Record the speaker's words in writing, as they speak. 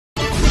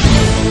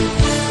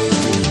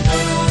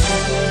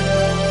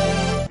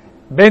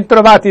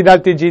Bentrovati dal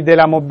TG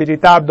della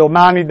Mobilità.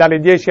 Domani dalle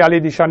 10 alle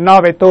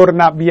 19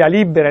 torna via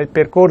libera il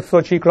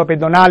percorso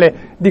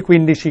ciclopedonale di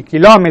 15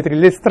 km.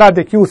 Le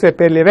strade chiuse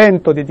per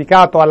l'evento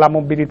dedicato alla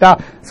mobilità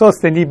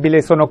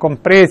sostenibile sono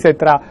comprese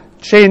tra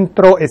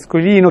Centro,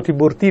 Esquilino,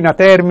 Tiburtina,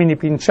 Termini,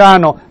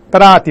 Pinciano,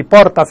 Prati,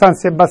 Porta San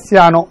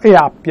Sebastiano e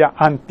Appia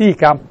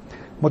Antica.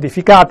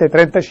 Modificate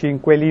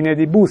 35 linee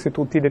di bus,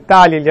 tutti i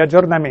dettagli e gli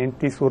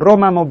aggiornamenti su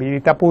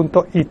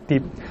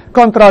romamobilita.it.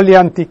 Controlli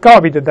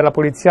anti-Covid della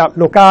polizia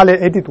locale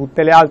e di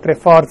tutte le altre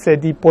forze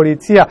di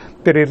polizia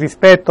per il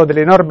rispetto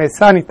delle norme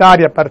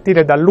sanitarie a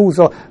partire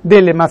dall'uso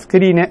delle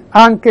mascherine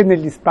anche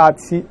negli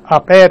spazi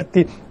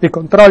aperti. I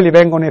controlli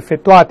vengono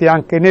effettuati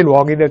anche nei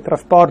luoghi del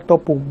trasporto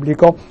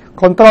pubblico.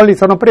 Controlli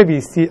sono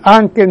previsti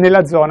anche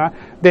nella zona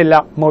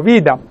della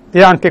Movida.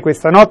 E anche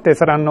questa notte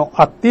saranno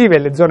attive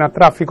le zone a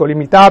traffico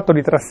limitato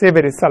di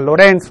Trastevere e San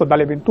Lorenzo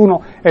dalle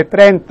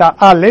 21:30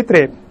 alle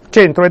 3,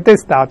 Centro e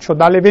Testaccio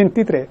dalle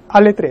 23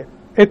 alle 3.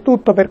 È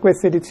tutto per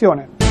questa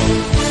edizione.